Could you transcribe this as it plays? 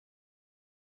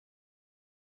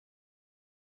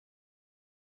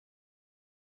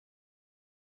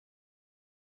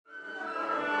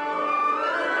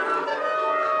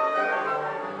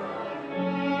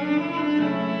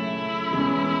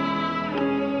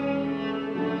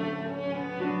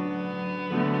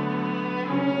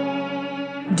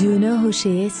Do you know who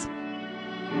she is?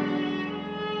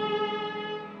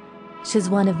 She's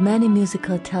one of many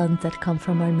musical talents that come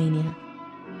from Armenia,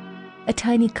 a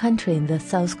tiny country in the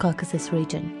South Caucasus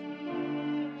region.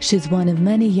 She's one of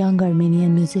many young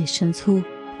Armenian musicians who,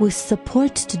 with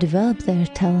support to develop their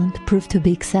talent, proved to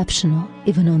be exceptional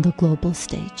even on the global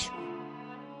stage.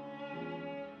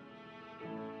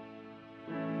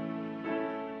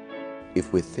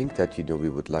 If we think that, we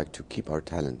would like to keep our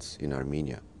talents in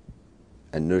Armenia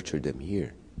and nurture them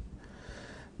here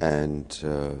and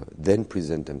then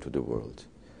present them to the world,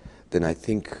 then I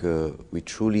think we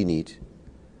truly need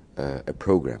a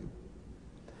program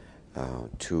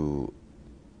to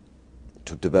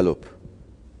develop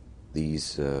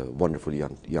these wonderful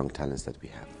young talents that we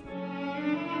have.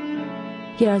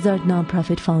 YerazArt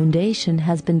nonprofit foundation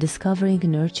has been discovering,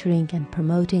 nurturing and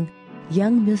promoting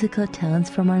young musical talents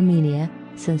from Armenia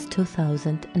since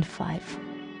 2005.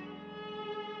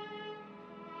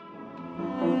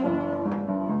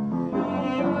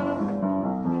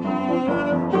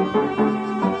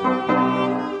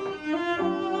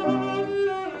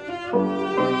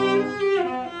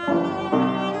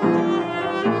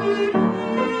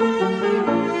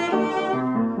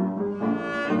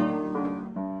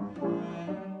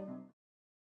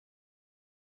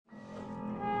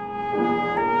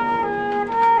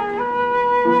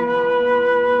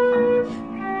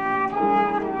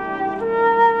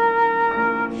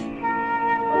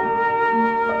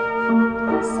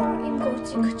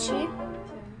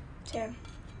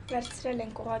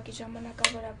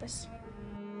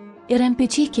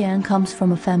 Irem comes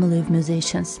from a family of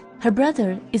musicians. Her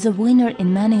brother is a winner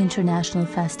in many international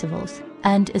festivals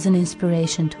and is an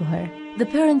inspiration to her. The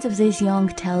parents of these young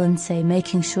talents say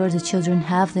making sure the children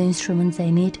have the instruments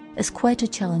they need is quite a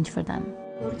challenge for them.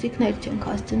 Գործիքներ չենք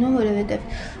հասցնում, որովհետև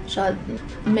շատ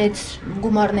մեծ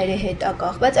գումարների հետ է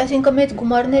կախված, այսինքն մեծ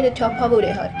գումարները չափավոր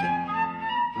է հարկի։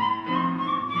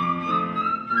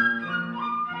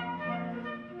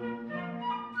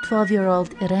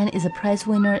 12-year-old Irene is a prize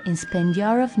winner in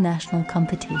Spendyarov national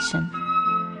competition.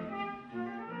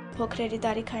 Փոքրերի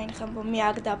տարիքային խմբում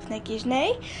միակ դափնեկիրն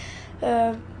էի,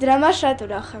 դրա համար շատ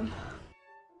ուրախ եմ։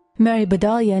 Mary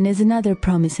Badalian is another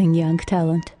promising young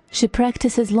talent. She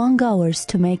practices long hours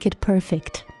to make it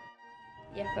perfect.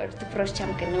 Երբ որ դպրոց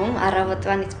չեմ գնում,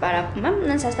 առավոտվանից պարապում եմ,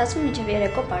 նենց հաստատում մինչև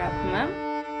երեկո պարապում եմ։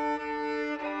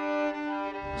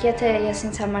 Եթե ես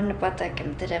ինձ համար նպատակ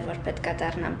եմ դրել, որ պետք է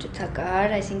դառնամ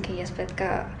ջութակահար, այսինքն ես պետք է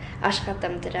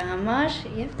աշխատեմ դրա համար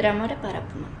եւ դրա համար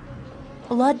պարապում եմ։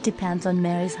 A lot depends on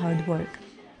Mary's hard work,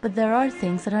 but there are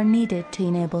things that are needed to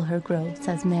enable her growth,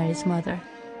 says Mary's mother.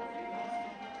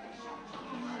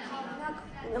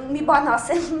 Մի բան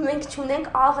ասեմ, մենք չունենք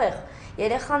աղեղ։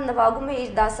 Երեխան նվագում է իր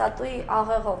դասատուի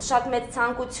աղեղով։ Շատ մեծ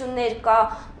ցանկություններ կա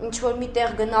ինչ որ միտեղ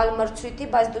գնալ մրցույթի,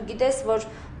 բայց դու գիտես, որ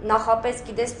նախապես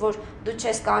գիտես, որ դու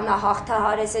չես կանա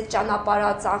հաղթահարես այդ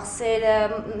ճանապարհածախսերը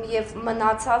եւ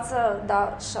մնացածը դա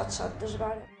շատ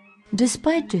դժվար է։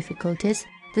 Despite difficulties,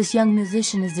 this young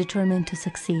musician is determined to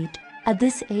succeed. At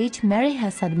this age, Mary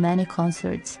has had many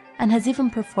concerts and has even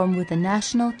performed with the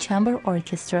National Chamber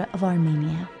Orchestra of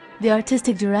Armenia. The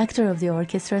artistic director of the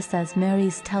orchestra says Mary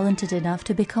is talented enough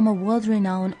to become a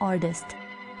world-renowned artist,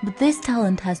 but this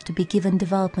talent has to be given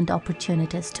development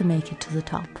opportunities to make it to the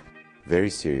top. Very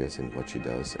serious in what she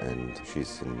does, and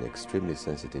she's an extremely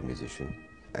sensitive musician,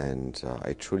 and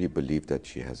I truly believe that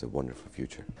she has a wonderful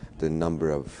future. The number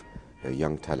of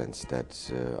young talents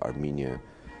that Armenia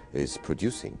is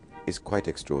producing is quite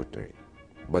extraordinary,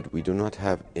 but we do not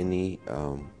have any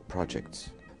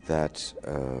projects that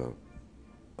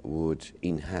would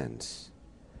enhance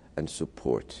and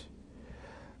support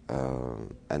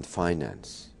and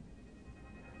finance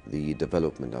the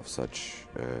development of such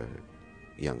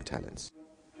young talents.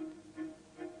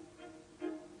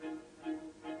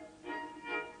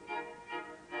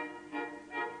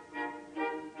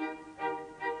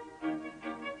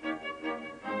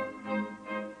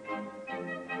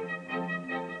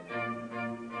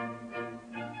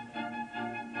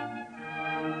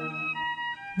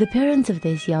 The parents of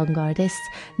these young artists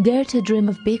dare to dream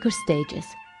of bigger stages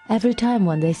every time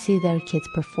when they see their kids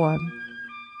perform.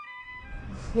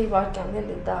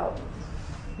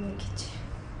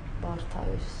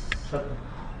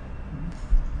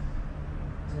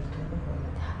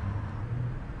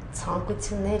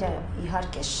 Ցանկությունները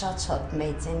իհարկե շատ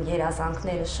մեծ են,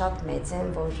 երազանքները շատ մեծ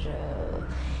են, որ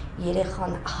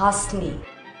երեխան հասնի.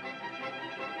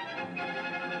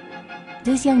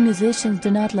 These young musicians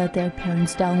do not let their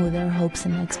parents down with their hopes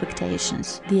and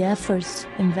expectations. The efforts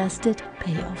invested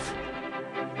pay off.